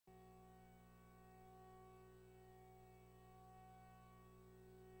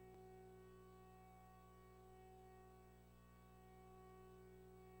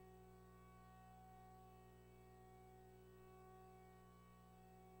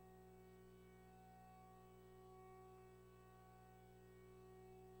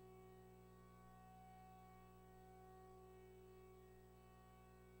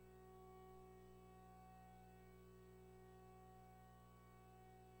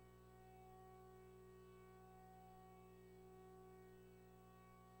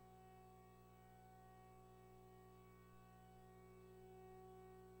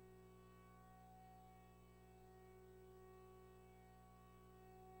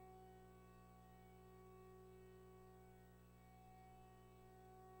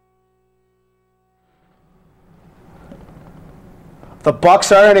The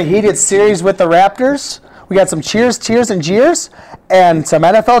Bucks are in a heated series with the Raptors. We got some cheers, tears, and jeers, and some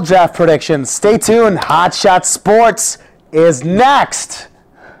NFL draft predictions. Stay tuned. Hot Shot Sports is next.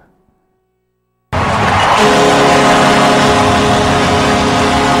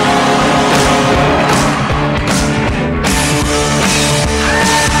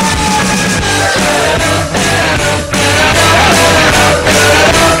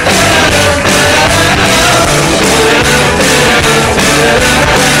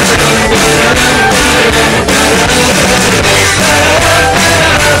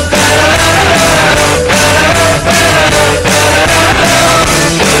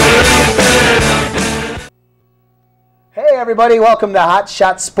 Hey everybody, welcome to Hot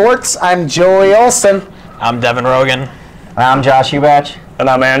Shot Sports. I'm Joey Olson. I'm Devin Rogan. I'm Josh Hubach. And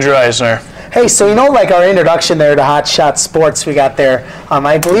I'm Andrew Eisner. Hey, so you know, like our introduction there to Hot Shot Sports we got there,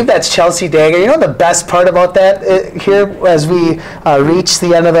 I believe that's Chelsea Dagger. You know the best part about that here as we reach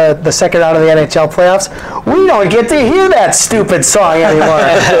the end of the second round of the NHL playoffs? We don't get to hear that stupid song anymore.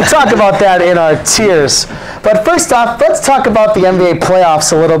 We'll talk about that in our tiers. But first off, let's talk about the NBA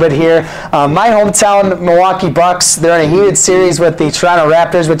playoffs a little bit here. My hometown, Milwaukee Bucks, they're in a heated series with the Toronto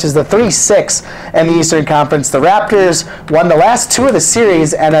Raptors, which is the 3-6 in the Eastern Conference. The Raptors won the last two of the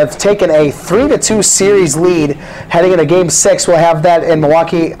series and have taken a 3-2 series lead heading into Game 6. We'll have that in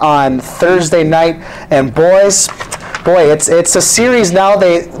Milwaukee on Thursday night. And boys, it's a series now.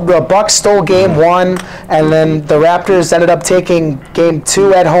 The Bucks stole Game 1, and then the Raptors ended up taking Game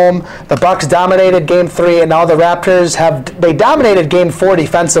 2 at home. The Bucks dominated Game 3, and now the Raptors they dominated Game 4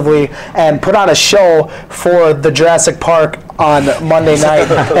 defensively and put on a show for the Jurassic Park on Monday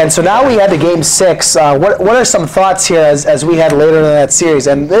night. And so now we head to Game 6. What are some thoughts here as we head later in that series?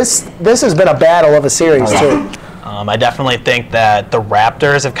 And this has been a battle of a series too. I definitely think that the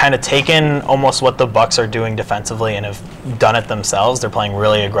Raptors have kind of taken almost what the Bucks are doing defensively and have done it themselves. They're playing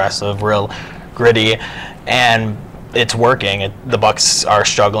really aggressive, real gritty, and it's working. The Bucks are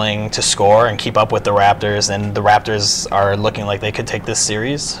struggling to score and keep up with the Raptors, and the Raptors are looking like they could take this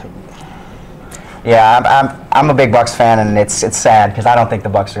series. Yeah, I'm a big Bucks fan, and it's sad because I don't think the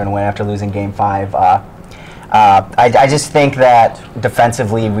Bucks are going to win after losing Game 5. I just think that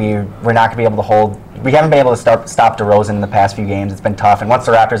defensively we're not going to be able to hold. We haven't been able to stop DeRozan in the past few games. It's been tough. And once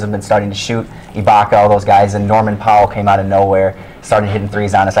the Raptors have been starting to shoot, Ibaka, all those guys, and Norman Powell came out of nowhere, started hitting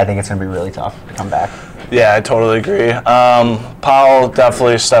threes on us, I think it's going to be really tough to come back. Yeah, I totally agree. Powell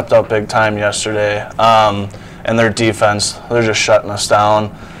definitely stepped up big time yesterday. And their defense, they're just shutting us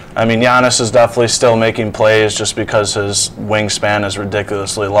down. I mean, Giannis is definitely still making plays just because his wingspan is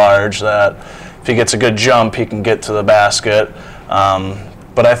ridiculously large, that if he gets a good jump, he can get to the basket.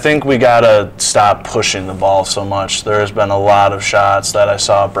 But I think we got to stop pushing the ball so much. There's been a lot of shots that I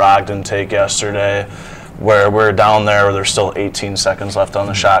saw Brogdon take yesterday where we're down there where there's still 18 seconds left on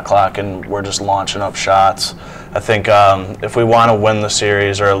the shot clock and we're just launching up shots. I think if we want to win the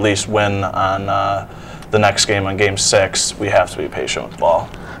series or at least win on the next game on Game 6, we have to be patient with the ball.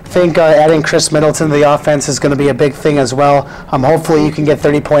 I think adding Chris Middleton to the offense is going to be a big thing as well. Hopefully you can get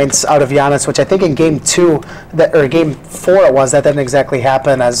 30 points out of Giannis, which I think in Game 2 or Game 4 it was, that didn't exactly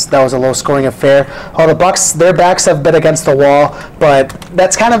happen as that was a low-scoring affair. The Bucks, their backs have been against the wall, but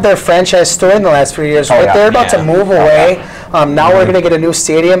that's kind of their franchise story in the last few years. Right? They're about to move away. Now we're going to get a new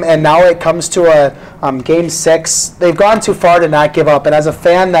stadium, and now it comes to a Game 6. They've gone too far to not give up, and as a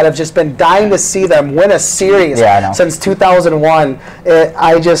fan that have just been dying to see them win a series since 2001,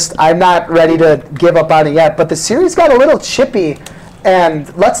 I'm not ready to give up on it yet. But the series got a little chippy, and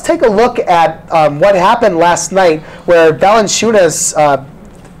let's take a look at what happened last night where Valanciunas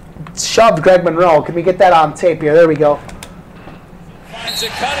shoved Greg Monroe. Can we get that on tape here? There we go. Finds a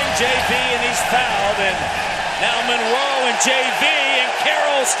cutting JV, and he's fouled, and now Monroe and JV, and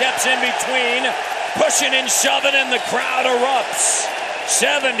Carroll steps in between, pushing and shoving, and the crowd erupts.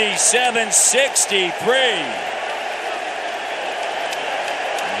 77-63.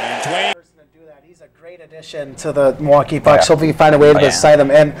 He's a great addition to the Milwaukee Bucks. Hopefully you find a way to decide them.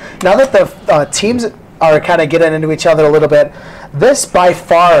 And now that the teams are kind of getting into each other a little bit, this by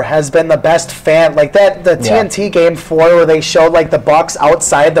far has been the best fan. Like that, the TNT Game 4 where they showed like the Bucks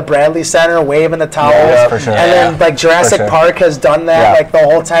outside the Bradley Center waving the towels. For sure. And then like Jurassic Park has done that like the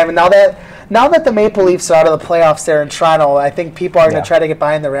whole time. And now that the Maple Leafs are out of the playoffs there in Toronto, I think people are going to try to get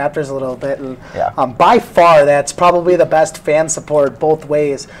behind the Raptors a little bit. And by far, that's probably the best fan support both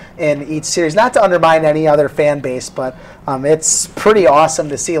ways in each series. Not to undermine any other fan base, but it's pretty awesome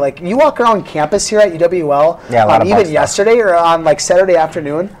to see. Like you walk around campus here at UWL, even yesterday or on like Saturday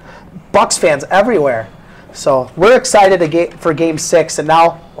afternoon, Bucks fans everywhere. So we're excited for Game 6, and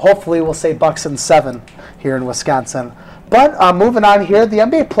now hopefully we'll say Bucks in 7 here in Wisconsin. But moving on here, the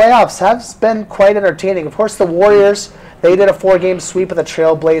NBA playoffs have been quite entertaining. Of course, the Warriors, they did a 4-game sweep of the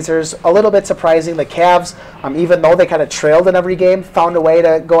Trailblazers. A little bit surprising. The Cavs, even though they kind of trailed in every game, found a way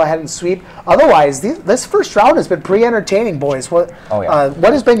to go ahead and sweep. Otherwise, this first round has been pretty entertaining, boys. What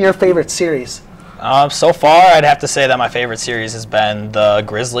has been your favorite series? So far, I'd have to say that my favorite series has been the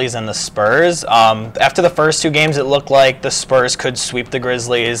Grizzlies and the Spurs. After the first 2 games, it looked like the Spurs could sweep the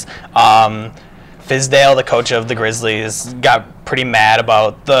Grizzlies. Fizdale, the coach of the Grizzlies, got pretty mad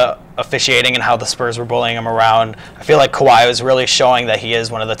about the officiating and how the Spurs were bullying him around. I feel like Kawhi was really showing that he is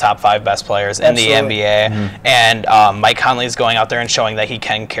one of the top 5 best players in the NBA. Mm-hmm. And Mike Conley is going out there and showing that he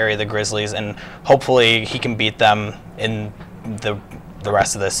can carry the Grizzlies, and hopefully he can beat them in the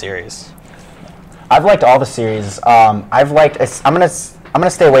rest of this series. I've liked all the series. I'm gonna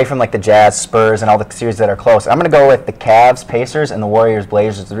stay away from like the Jazz, Spurs, and all the series that are close. I'm gonna go with the Cavs, Pacers, and the Warriors,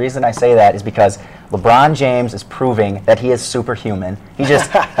 Blazers. The reason I say that is because LeBron James is proving that he is superhuman. He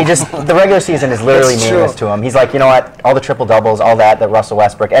just the regular season is literally meaningless to him. He's like, you know what, all the triple doubles, all that Russell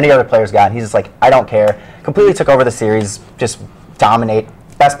Westbrook, any other players got. He's just like, I don't care. Completely took over the series, just dominate,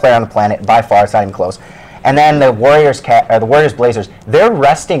 best player on the planet by far. It's not even close. And then the Warriors, Blazers, they're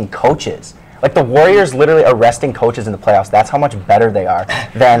resting coaches. Like the Warriors literally are resting coaches in the playoffs. That's how much better they are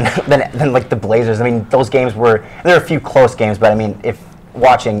than like the Blazers. I mean, those games there are a few close games, but I mean, if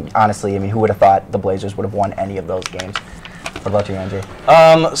watching, honestly, I mean, who would have thought the Blazers would have won any of those games? What about you, Angie?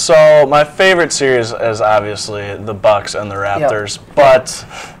 So my favorite series is obviously the Bucks and the Raptors, but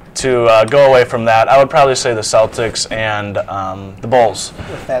to go away from that, I would probably say the Celtics and the Bulls.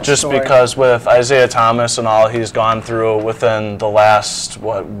 Just because with Isaiah Thomas and all he's gone through within the last,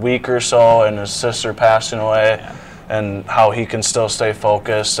 week or so, and his sister passing away, and how he can still stay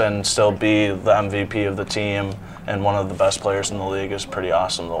focused and still be the MVP of the team and one of the best players in the league is pretty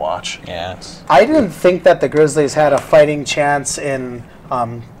awesome to watch. Yeah. I didn't think that the Grizzlies had a fighting chance in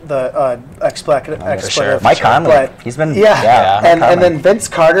the expletive. Mike Conley, he's been and then Vince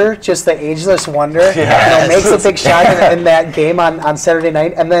Carter, just the ageless wonder, makes a big shot in that game on Saturday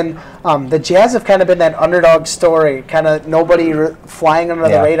night. And then the Jazz have kind of been that underdog story, kind of nobody flying under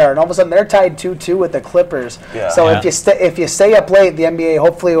the radar, and all of a sudden they're tied 2-2 with the Clippers. So if you stay up late, the NBA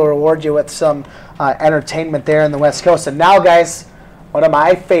hopefully will reward you with some entertainment there in the West Coast. And now, guys, one of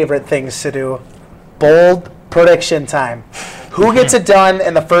my favorite things to do, bold prediction time. Who gets it done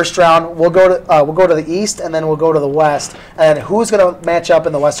in the first round? We'll go to the East, and then we'll go to the West. And who's going to match up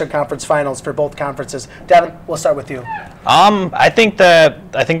in the Western Conference Finals for both conferences? Devin, we'll start with you. I think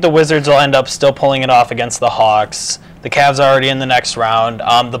the Wizards will end up still pulling it off against the Hawks. The Cavs are already in the next round.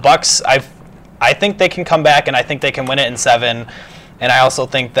 The Bucks, I think they can come back, and I think they can win it in 7. And I also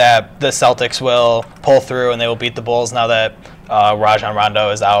think that the Celtics will pull through, and they will beat the Bulls now that Rajon Rondo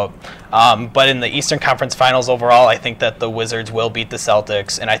is out. But in the Eastern Conference Finals overall, I think that the Wizards will beat the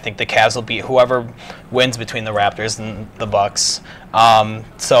Celtics, and I think the Cavs will beat whoever wins between the Raptors and the Bucks.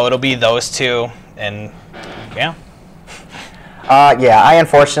 So it'll be those two, and I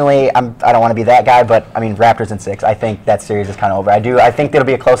unfortunately, I don't want to be that guy, but I mean, Raptors in 6. I think that series is kind of over. I think it'll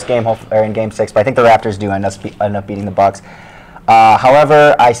be a close game in Game 6, but I think the Raptors do end up beating the Bucks.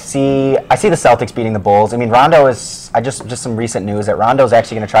 However, I see the Celtics beating the Bulls. I mean, Rondo is just some recent news that Rondo's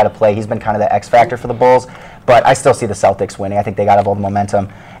actually going to try to play. He's been kind of the X factor for the Bulls, but I still see the Celtics winning. I think they got all the momentum,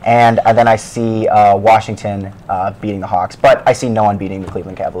 and then I see Washington beating the Hawks, but I see no one beating the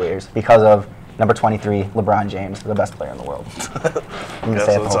Cleveland Cavaliers because of number 23, LeBron James, the best player in the world. I'm gonna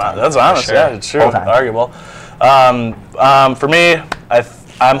say it that's honest. Sure. Yeah, it's true. Arguable. For me,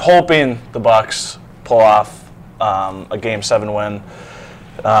 I'm hoping the Bucks pull off a Game 7 win.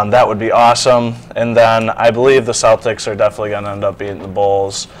 That would be awesome. And then I believe the Celtics are definitely going to end up beating the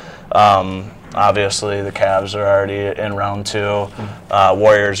Bulls. Obviously, the Cavs are already in round 2.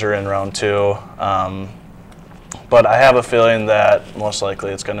 Warriors are in round 2. But I have a feeling that most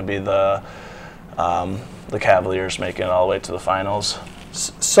likely it's going to be the Cavaliers making it all the way to the finals.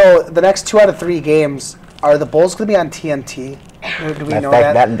 So the next 2 out of 3 games, are the Bulls going to be on TNT? Do we know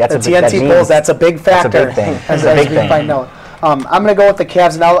that? That's the TNT Bulls, that's a big factor. That's a big thing. As we find out. I'm going to go with the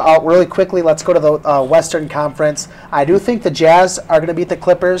Cavs, and I'll really quickly, let's go to the Western Conference. I do think the Jazz are going to beat the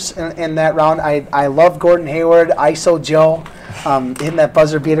Clippers in that round. I love Gordon Hayward, ISO Joe, hitting that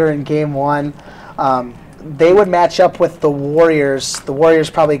buzzer beater in Game 1. They would match up with the Warriors. The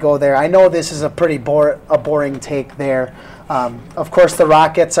Warriors probably go there. I know this is a pretty boring take there. Of course, the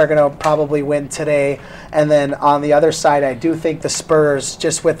Rockets are going to probably win today. And then on the other side, I do think the Spurs,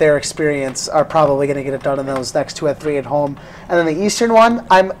 just with their experience, are probably going to get it done in those next 2 out of 3 at home. And then the Eastern one,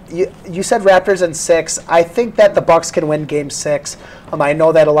 you said Raptors in 6. I think that the Bucks can win Game 6. I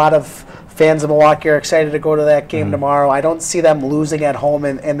know that a lot of fans of Milwaukee are excited to go to that game tomorrow. I don't see them losing at home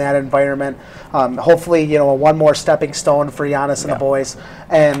in that environment. Hopefully, one more stepping stone for Giannis and the boys.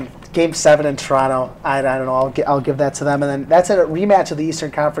 And Game 7 in Toronto, I don't know. I'll give that to them. And then that's a rematch of the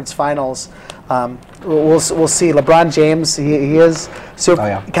Eastern Conference Finals. We'll see. LeBron James, he is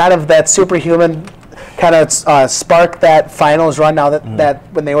kind of that superhuman. Kind of sparked that finals run now that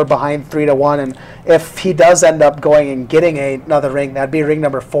when they were behind 3-1, and if he does end up going and getting another ring, that'd be ring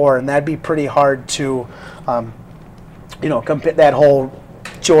number 4, and that'd be pretty hard to, compare that whole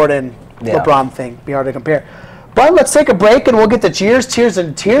Jordan LeBron thing. Be hard to compare. But let's take a break, and we'll get to cheers, tears,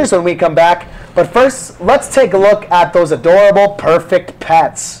 and tears when we come back. But first, let's take a look at those adorable, perfect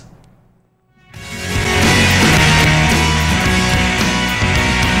pets.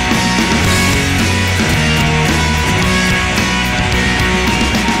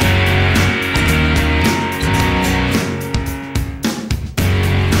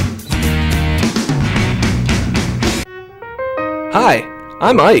 Hi,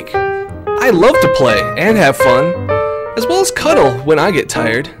 I'm Ike. I love to play and have fun, as well as cuddle when I get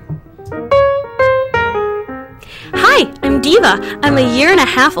tired. Hi, I'm Diva. I'm a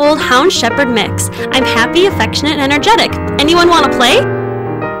 1.5-year-old Hound Shepherd mix. I'm happy, affectionate, and energetic. Anyone want to play?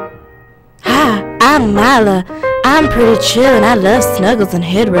 Hi, I'm Mila. I'm pretty chill and I love snuggles and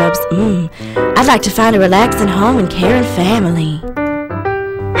head rubs. I'd like to find a relaxing home and caring family.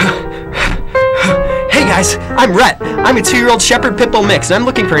 Hey guys, I'm Rhett. I'm a 2-year-old Shepherd Pit Bull mix, and I'm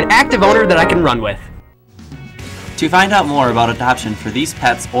looking for an active owner that I can run with. To find out more about adoption for these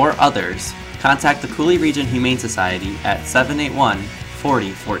pets or others, contact the Cooley Region Humane Society at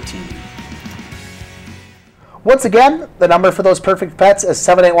 781-4014. Once again, the number for those perfect pets is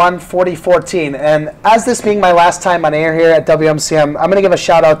 781-4014. And as this being my last time on air here at WMCM, I'm going to give a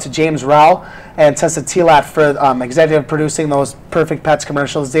shout out to James Rao and Tessa Telat for executive producing those Perfect Pets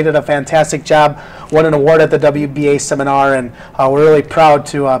commercials. They did a fantastic job, won an award at the WBA seminar, and we're really proud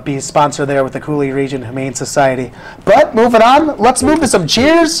to be a sponsor there with the Cooley Region Humane Society. But moving on, let's move to some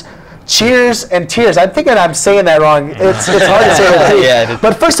cheers. Cheers and tears. I'm thinking I'm saying that wrong. It's hard to say that.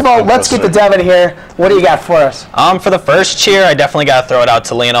 But first of all, let's get to Devin here. What do you got for us? For the first cheer, I definitely got to throw it out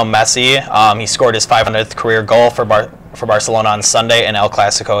to Lionel Messi. He scored his 500th career goal for Barcelona on Sunday in El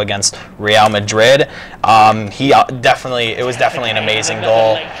Clasico against Real Madrid. It was definitely an amazing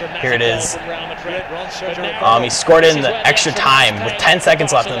goal. Here it is. He scored it in the extra time with 10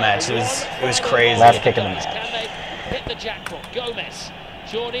 seconds left in the match. It was crazy. Last kick of the match. Hit the jackpot. Gomez.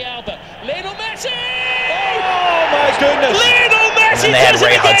 Jordi Alba. Lionel Messi! Oh my goodness! Lionel Messi! And then they had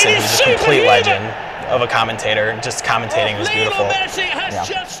Ray Hudson, who's a complete legend of a commentator. Just commentating was beautiful.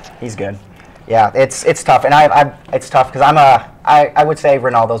 He's good. Yeah, it's tough, and it's tough because I would say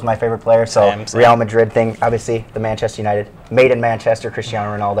Ronaldo's my favorite player. So Real Madrid thing, obviously the Manchester United, made in Manchester,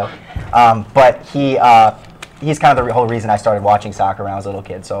 Cristiano Ronaldo. But he's kind of the whole reason I started watching soccer when I was a little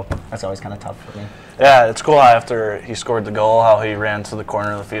kid. So that's always kind of tough for me. Yeah, it's cool after he scored the goal, how he ran to the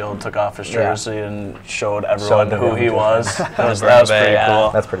corner of the field, took off his jersey, and showed everyone who he was. That was pretty cool.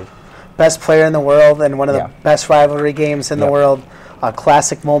 That's pretty. Best player in the world and one of the best rivalry games in the world. A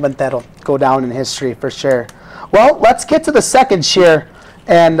classic moment that'll go down in history for sure. Well, let's get to the second cheer.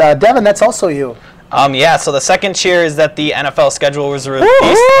 And Devin, that's also you. So the second cheer is that the NFL schedule was released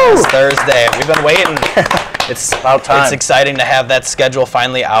this Thursday. We've been waiting. It's about time. It's exciting to have that schedule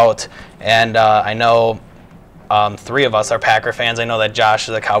finally out. And I know 3 of us are Packer fans. I know that Josh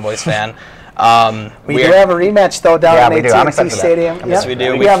is a Cowboys fan. We do have a rematch though down in AT&T Stadium. Yes, we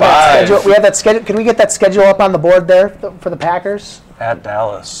do. We have that schedule. We have that schedule. Can we get that schedule up on the board there for the Packers? At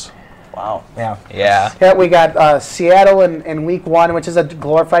Dallas. Wow. Yeah, we got Seattle in week 1, which is a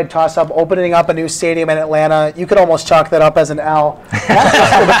glorified toss-up, opening up a new stadium in Atlanta. You could almost chalk that up as an L.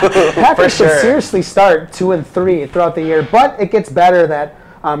 Packers should seriously start 2-3 throughout the year, but it gets better that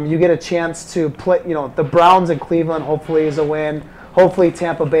you get a chance to play. The Browns in Cleveland hopefully is a win. Hopefully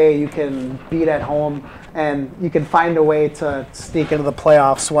Tampa Bay you can beat at home, and you can find a way to sneak into the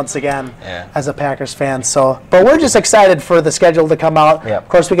playoffs once again as a Packers fan. But we're just excited for the schedule to come out. Of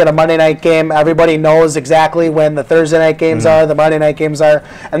course, we get a Monday night game. Everybody knows exactly when the Thursday night games are, the Monday night games are,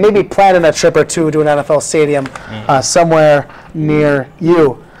 and maybe planning a trip or two to an NFL stadium somewhere near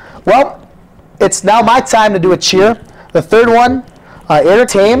you. Well, it's now my time to do a cheer. The third one, Eric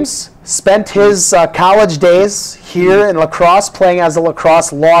Thames spent his college days here in lacrosse playing as a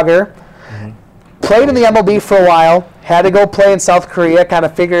lacrosse logger. Played in the MLB for a while, had to go play in South Korea, kind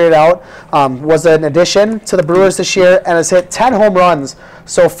of figured it out. Was an addition to the Brewers this year and has hit 10 home runs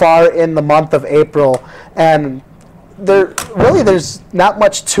so far in the month of April. And there's not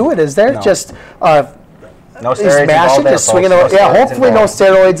much to it, is there? No. Just No he's steroids mashing, involved there, just swinging. folks. No Yeah, steroids hopefully involved. no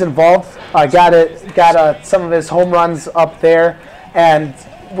steroids involved. Got some of his home runs up there, and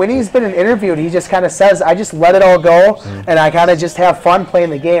when he's been interviewed, he just kind of says, "I just let it all go, and I kind of just have fun playing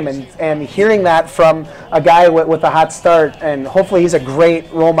the game." And hearing that from a guy with a hot start, and hopefully he's a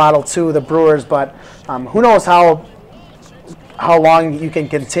great role model to the Brewers. But who knows how long you can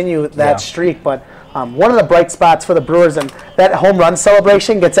continue that streak? But one of the bright spots for the Brewers, and that home run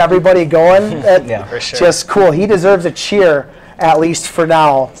celebration gets everybody going. For sure. Just cool. He deserves a cheer, at least for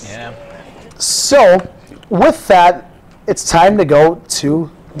now. Yeah. So, with that, it's time to go to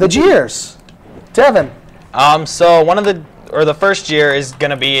the jeers. Devin. So the first year is going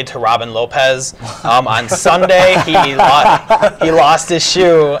to be to Robin Lopez. On Sunday, he lost his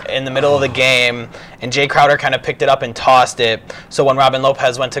shoe in the middle of the game, and Jay Crowder kind of picked it up and tossed it. So when Robin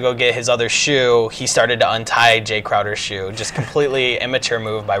Lopez went to go get his other shoe, he started to untie Jay Crowder's shoe. Just completely immature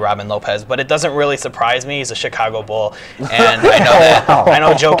move by Robin Lopez, but it doesn't really surprise me. He's a Chicago Bull, and I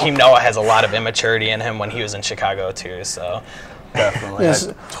know Joakim Noah has a lot of immaturity in him when he was in Chicago too. So. Definitely, Yes.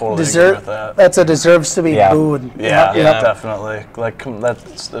 I totally agree with that. That's a deserves to be booed. Yeah, Yep. definitely. Like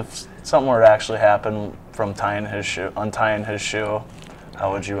that's if something were to actually happen from untying his shoe,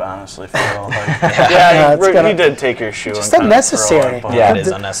 how would you honestly feel? Like, he did take your shoe. Just and kinda unnecessary. throw it, Yeah, it is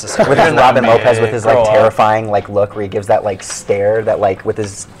unnecessary. With his Robin NBA, Lopez, with his grow like up. terrifying like look where he gives that like stare, that like with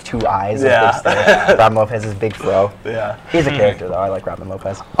his two eyes. Yeah. Big stare. Robin Lopez is big fro. Yeah. He's a character though. I like Robin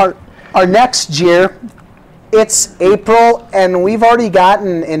Lopez. Our next jeer, it's April, and we've already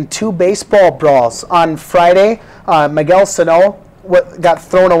gotten in 2 baseball brawls. On Friday, Miguel Sano got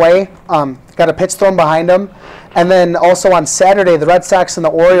thrown away, got a pitch thrown behind him. And then also on Saturday, the Red Sox and the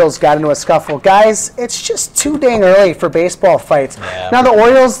Orioles got into a scuffle. Guys, it's just too dang early for baseball fights. Yeah. Now, the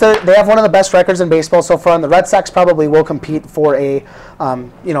Orioles, they have one of the best records in baseball so far, and the Red Sox probably will compete for an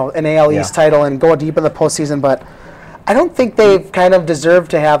AL East title and go deep in the postseason. But I don't think they've kind of deserved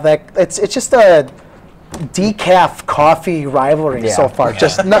to have that. It's just a decaf coffee rivalry so far.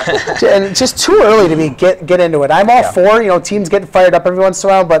 And just too early to get into it. I'm all for teams getting fired up every once in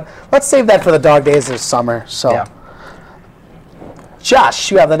a while, but let's save that for the dog days of summer. So,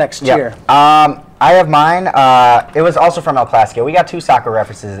 Josh, you have the next year. I have mine. It was also from El Clasico. We got 2 soccer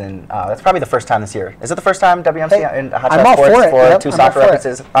references, and that's probably the first time this year. Is it the first time WMC in Hot Shot Sports for 2 soccer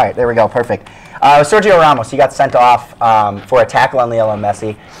references? All right, there we go. Perfect. Sergio Ramos, he got sent off for a tackle on Lionel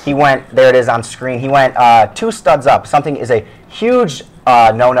Messi. He went, there it is on screen, he went 2 studs up. Something is a huge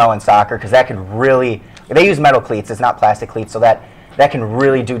no-no in soccer because that could really, they use metal cleats, it's not plastic cleats, so that can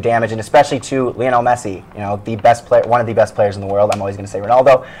really do damage, and especially to Lionel Messi, the best player, one of the best players in the world. I'm always going to say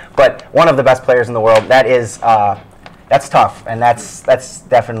Ronaldo, but one of the best players in the world. That is, that's tough, and that's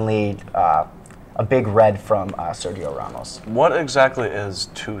definitely a big red from Sergio Ramos. What exactly is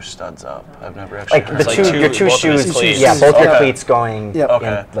 2 studs up? I've never actually heard Like of your two both of his shoes, cleats. both your cleats going.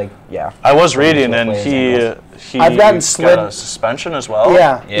 Okay. I was reading, and he I've gotten slid. got a suspension as well.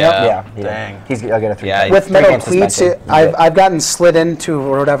 Yeah. Dang. He's I'll get a 3. With metal 3-game cleats, suspension. I've gotten slid into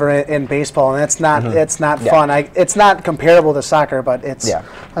or whatever in baseball, and it's not fun. It's not comparable to soccer, but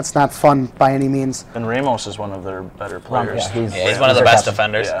that's not fun by any means. And Ramos is one of their better players. He's one of the best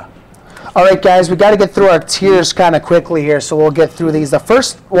defenders. Yeah. All right, guys, we got to get through our tiers kind of quickly here, so we'll get through these. The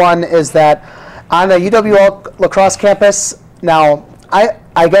first one is that on the UWL lacrosse campus, now,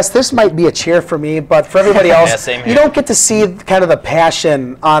 I guess this might be a cheer for me, but for everybody else, you don't get to see kind of the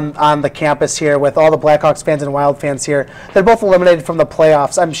passion on the campus here with all the Blackhawks fans and Wild fans here. They're both eliminated from the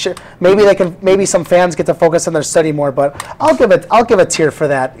playoffs. I'm sure maybe some fans get to focus on their study more, but I'll give a tier for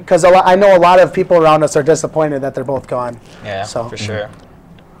that because I know a lot of people around us are disappointed that they're both gone. Yeah, for sure.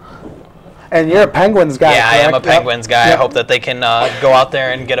 And you're a Penguins guy. Yeah, correct? I am a Penguins guy. I hope that they can go out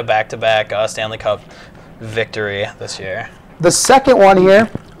there and get a back-to-back Stanley Cup victory this year. The second one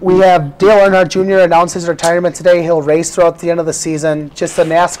here, we have Dale Earnhardt Jr. announced his retirement today. He'll race throughout the end of the season. Just a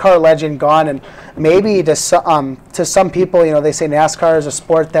NASCAR legend gone, and maybe to some people, they say NASCAR is a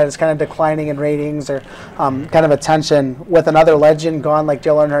sport that is kind of declining in ratings or kind of attention. With another legend gone like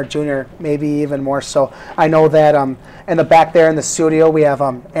Dale Earnhardt Jr., maybe even more so. I know that in the back there in the studio, we have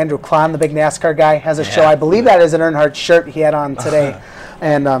Andrew Klon, the big NASCAR guy, has a show. I believe that is an Earnhardt shirt he had on today.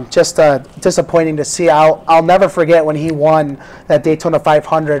 And just disappointing to see. I'll never forget when he won that Daytona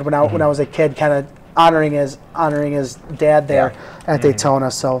 500 when I was a kid, kind of honoring his dad there at Daytona.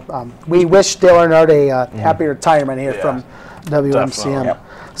 So we wish Dale Earnhardt a happy retirement here from WMCM. Yep.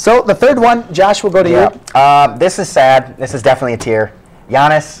 So the third one, Josh, will go to you. This is sad. This is definitely a tier.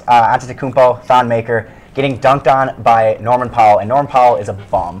 Giannis Antetokounmpo, Thon Maker, getting dunked on by Norman Powell, and Norman Powell is a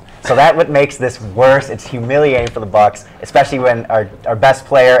bum. So that what makes this worse. It's humiliating for the Bucks, especially when our best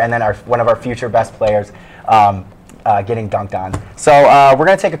player and then one of our future best players getting dunked on. So we're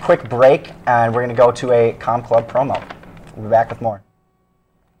going to take a quick break, and we're going to go to a Com Club promo. We'll be back with more.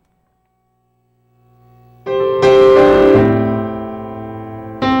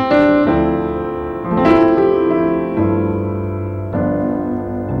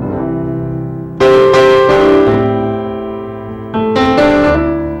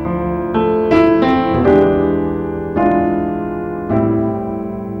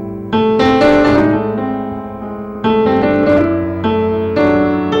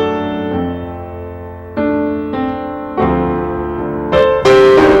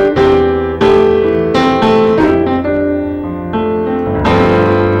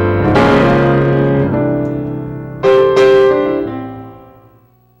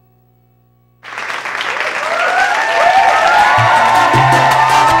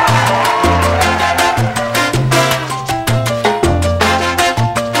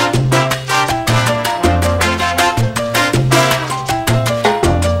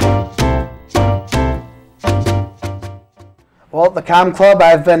 Well, the Com Club,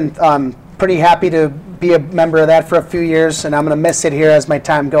 I've been pretty happy to be a member of that for a few years, and I'm going to miss it here as my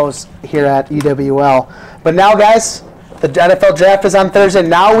time goes here at UWL. But now, guys, the NFL Draft is on Thursday.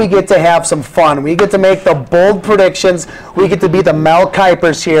 Now we get to have some fun. We get to make the bold predictions. We get to be the Mel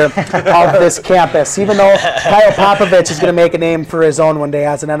Kipers here of this campus, even though Kyle Popovich is going to make a name for his own one day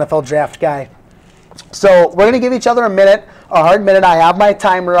as an NFL Draft guy. So we're going to give each other a hard minute. I have my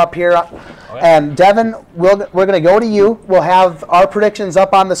timer up here. And Devin, we're going to go to you. We'll have our predictions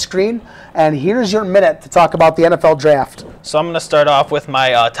up on the screen. And here's your minute to talk about the NFL Draft. So I'm going to start off with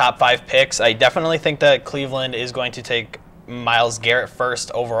my top 5 picks. I definitely think that Cleveland is going to take Myles Garrett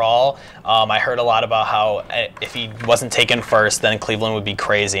first overall. I heard a lot about how if he wasn't taken first, then Cleveland would be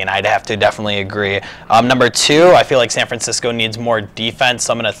crazy, and I'd have to definitely agree. Number 2, I feel like San Francisco needs more defense,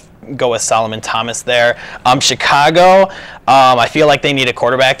 so I'm going to go with Solomon Thomas there. Chicago, I feel like they need a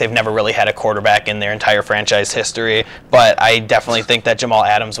quarterback. They've never really had a quarterback in their entire franchise history, but I definitely think that Jamal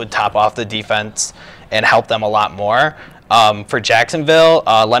Adams would top off the defense and help them a lot more. For Jacksonville,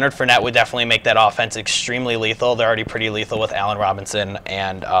 Leonard Fournette would definitely make that offense extremely lethal. They're already pretty lethal with Allen Robinson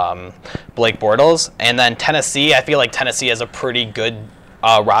and Blake Bortles. And then Tennessee, I feel like Tennessee has a pretty good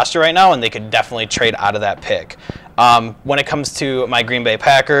roster right now, and they could definitely trade out of that pick. When it comes to my Green Bay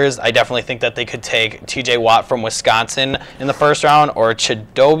Packers, I definitely think that they could take T.J. Watt from Wisconsin in the first round, or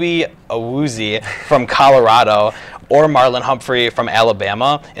Chidobe Awuzie from Colorado, or Marlon Humphrey from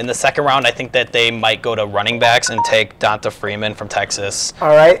Alabama. In the second round, I think that they might go to running backs and take Donta Freeman from Texas.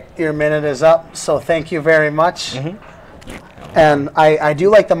 All right, your minute is up, so thank you very much. And I do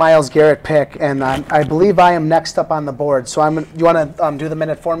like the Myles Garrett pick, and I believe I am next up on the board. So you want to do the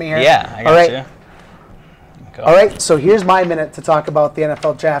minute for me here? Yeah, I got you. Go. All right, so here's my minute to talk about the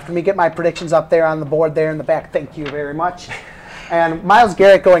NFL Draft. Let me get my predictions up there on the board there in the back. Thank you very much. And Myles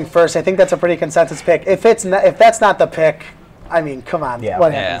Garrett going first, I think that's a pretty consensus pick. If that's not the pick, I mean, come on. Yeah.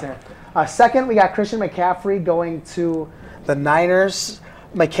 What happens there? Second, we got Christian McCaffrey going to the Niners.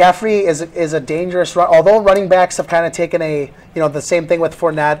 McCaffrey is a dangerous run. Although running backs have kind of taken the same thing with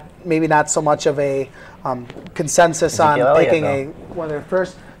Fournette, maybe not so much of a consensus on picking one of their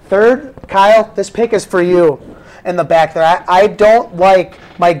first. Third, Kyle, this pick is for you in the back there. I don't like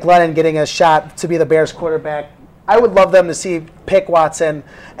Mike Glennon getting a shot to be the Bears quarterback. I would love them to pick Watson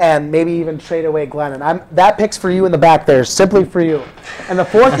and maybe even trade away Glennon. That pick's for you in the back there, simply for you. And the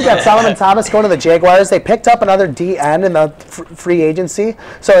fourth, we got Solomon Thomas going to the Jaguars. They picked up another DN in the free agency.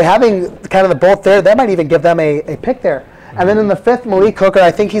 So having kind of the both there, that might even give them a pick there. And then in the fifth, Malik Hooker,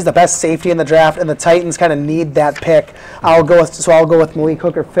 I think he's the best safety in the draft, and the Titans kind of need that pick. I'll go with Malik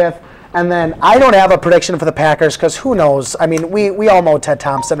Hooker fifth. And then I don't have a prediction for the Packers because who knows? I mean, we all know Ted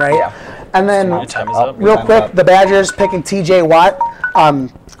Thompson, right? Yeah. And then real quick, the Badgers picking T.J. Watt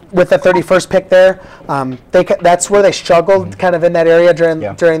with the 31st pick there. That's where they struggled kind of in that area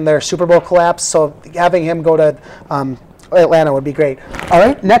during their Super Bowl collapse. So having him go to Atlanta would be great. All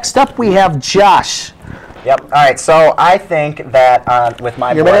right, next up we have Josh. Yep. All right. So I think that with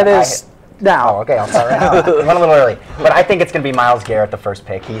my your minute is now. Oh, okay. I'm sorry. I went a little early, but I think it's going to be Myles Garrett the first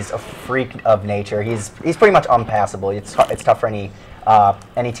pick. He's a freak of nature. He's pretty much unpassable. It's tough for any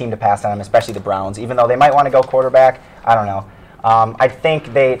team to pass on him, especially the Browns. Even though they might want to go quarterback, I don't know. I think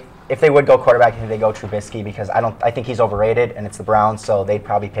if they would go quarterback, I think they go Trubisky because I think he's overrated, and it's the Browns, so they'd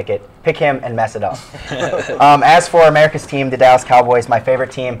probably pick him and mess it up. As for America's team, the Dallas Cowboys, my favorite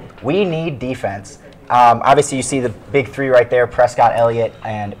team, we need defense. Obviously, you see the big three right there, Prescott, Elliott,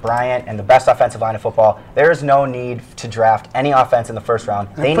 and Bryant, and the best offensive line in football. There is no need to draft any offense in the first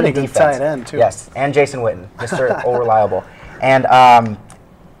round. They need defense. Tight end, too. Yes, and Jason Witten, Mr. Reliable. And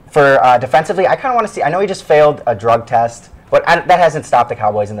For defensively, I kind of want to see. I know he just failed a drug test, but that hasn't stopped the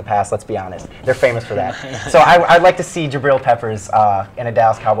Cowboys in the past. Let's be honest; they're famous for that. So I'd like to see Jabril Peppers in a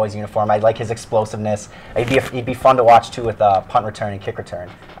Dallas Cowboys uniform. I like his explosiveness. He'd be fun to watch too with punt return and kick return.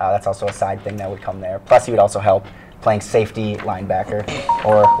 That's also a side thing that would come there. Plus, he would also help playing safety, linebacker,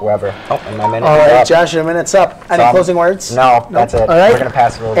 or wherever. Oh, and my minute. All right, Josh, your minute's up. Any closing words? No, that's it. All right. We're going to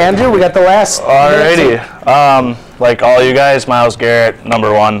pass it over. Andrew, we got the last. Alrighty. Like all you guys, Myles Garrett,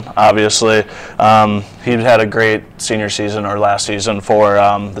 #1, obviously. He had a great senior season or last season for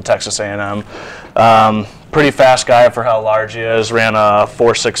the Texas A&M. Pretty fast guy for how large he is. Ran a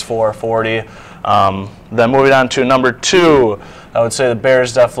 4.64 40. Then moving on to #2, I would say the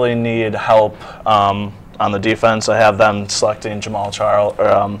Bears definitely need help on the defense. I have them selecting Jamal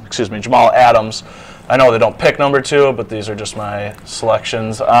Adams. I know they don't pick #2, but these are just my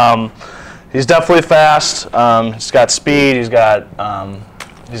selections. He's definitely fast. He's got speed. He's got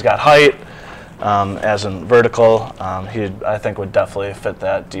height, as in vertical. I think would definitely fit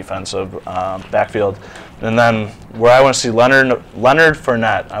that defensive backfield. And then where I want to see Leonard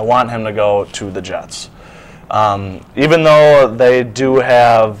Fournette, I want him to go to the Jets. Even though they do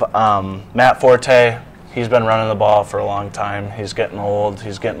have Matt Forte. He's been running the ball for a long time. He's getting old.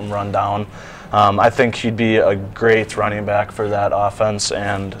 He's getting run down. I think he'd be a great running back for that offense.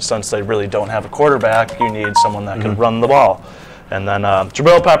 And since they really don't have a quarterback, you need someone that can run the ball. And then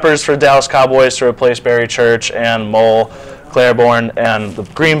Jabril Peppers for Dallas Cowboys to replace Barry Church and Mole Claiborne, and the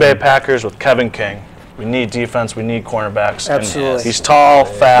Green Bay Packers with Kevin King. We need defense. We need cornerbacks. Absolutely. And he's tall,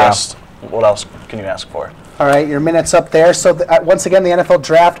 fast. Yeah. What else can you ask for? All right, your minute's up there. So once again, the NFL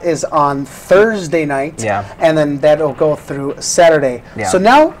draft is on Thursday night, and then that'll go through Saturday. Yeah. So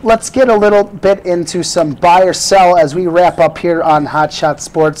now let's get a little bit into some buy or sell as we wrap up here on Hot Shot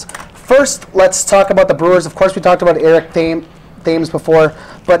Sports. First, let's talk about the Brewers. Of course, we talked about Eric Thames before,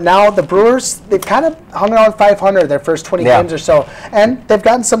 but now the Brewers, they've kind of hung around 500 their first 20 games or so, and they've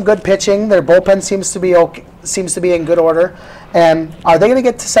gotten some good pitching. Their bullpen seems to be okay, seems to be in good order. And are they going to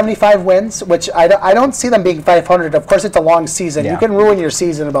get to 75 wins? Which I don't see them being 500. Of course, it's a long season. You can ruin your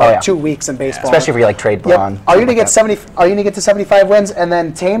season about 2 weeks in baseball, especially if you like trade Braun. Are you going to get 70? Are you going to get to 75 wins? And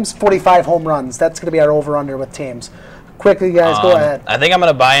then Thames 45 home runs. That's going to be our over/under with Thames. Quickly, guys, go ahead. I think I'm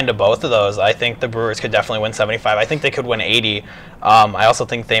going to buy into both of those. I think the Brewers could definitely win 75. I think they could win 80. I also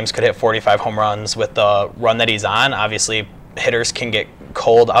think Thames could hit 45 home runs with the run that he's on. Obviously, hitters can get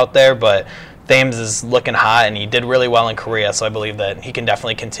cold out there, but Thames is looking hot, and he did really well in Korea, so I believe that he can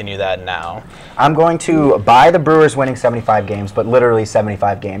definitely continue that now. I'm going to buy the Brewers winning 75 games, but literally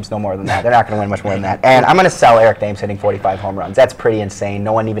 75 games, no more than that. They're not going to win much more than that. And I'm going to sell Eric Thames hitting 45 home runs. That's pretty insane.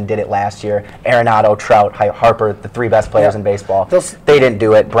 No one even did it last year. Arenado, Trout, Harper, the 3 best players in baseball. They didn't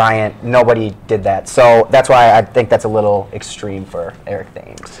do it. Bryant, nobody did that. So that's why I think that's a little extreme for Eric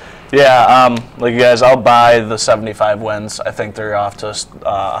Thames. Yeah, like you guys, I'll buy the 75 wins. I think they're off to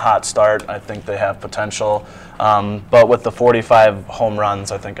a hot start. I think they have potential. But with the 45 home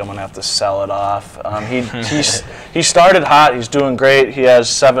runs, I think I'm going to have to sell it off. He started hot. He's doing great. He has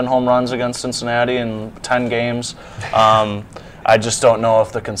 7 home runs against Cincinnati in 10 games. I just don't know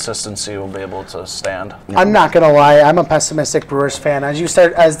if the consistency will be able to stand. I'm not gonna lie, I'm a pessimistic Brewers fan.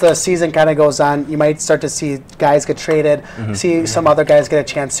 As the season kind of goes on, you might start to see guys get traded, see some other guys get a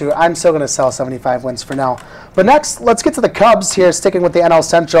chance to. I'm still gonna sell 75 wins for now. But next, let's get to the Cubs here, sticking with the NL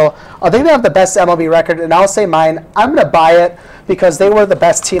Central. Are they gonna have the best MLB record? And I'll say mine. I'm gonna buy it because they were the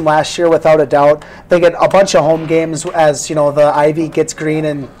best team last year without a doubt. They get a bunch of home games as the ivy gets green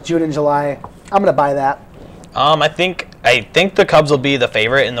in June and July. I'm gonna buy that. I think the Cubs will be the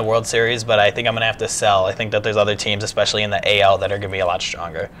favorite in the World Series, but I think I'm going to have to sell. I think that there's other teams, especially in the AL, that are going to be a lot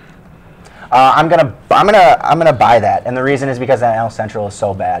stronger. I'm gonna buy that, and the reason is because the NL Central is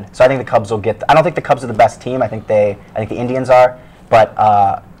so bad. So I think the Cubs will get. I don't think the Cubs are the best team. I think the Indians are, but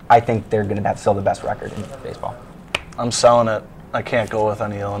I think they're going to have still the best record in baseball. I'm selling it. I can't go with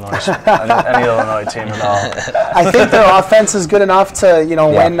any Illinois any Illinois team at all. I think their offense is good enough to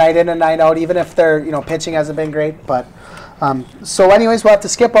win night in and night out, even if their pitching hasn't been great. But so anyways, we'll have to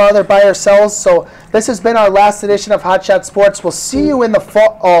skip our other buy or sells. So this has been our last edition of Hot Shot Sports. We'll see you in the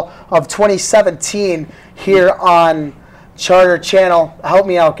fall of 2017 here on Charter Channel. Help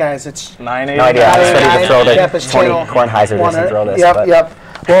me out, guys. It's 980. No idea. I was ready to throw the Kornheiser doesn't throw this. Yep.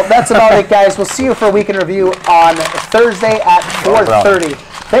 Well, that's about it, guys. We'll see you for Week in Review on Thursday at 4:30.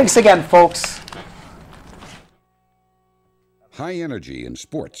 Thanks again, folks. High energy in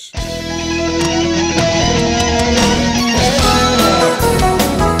sports.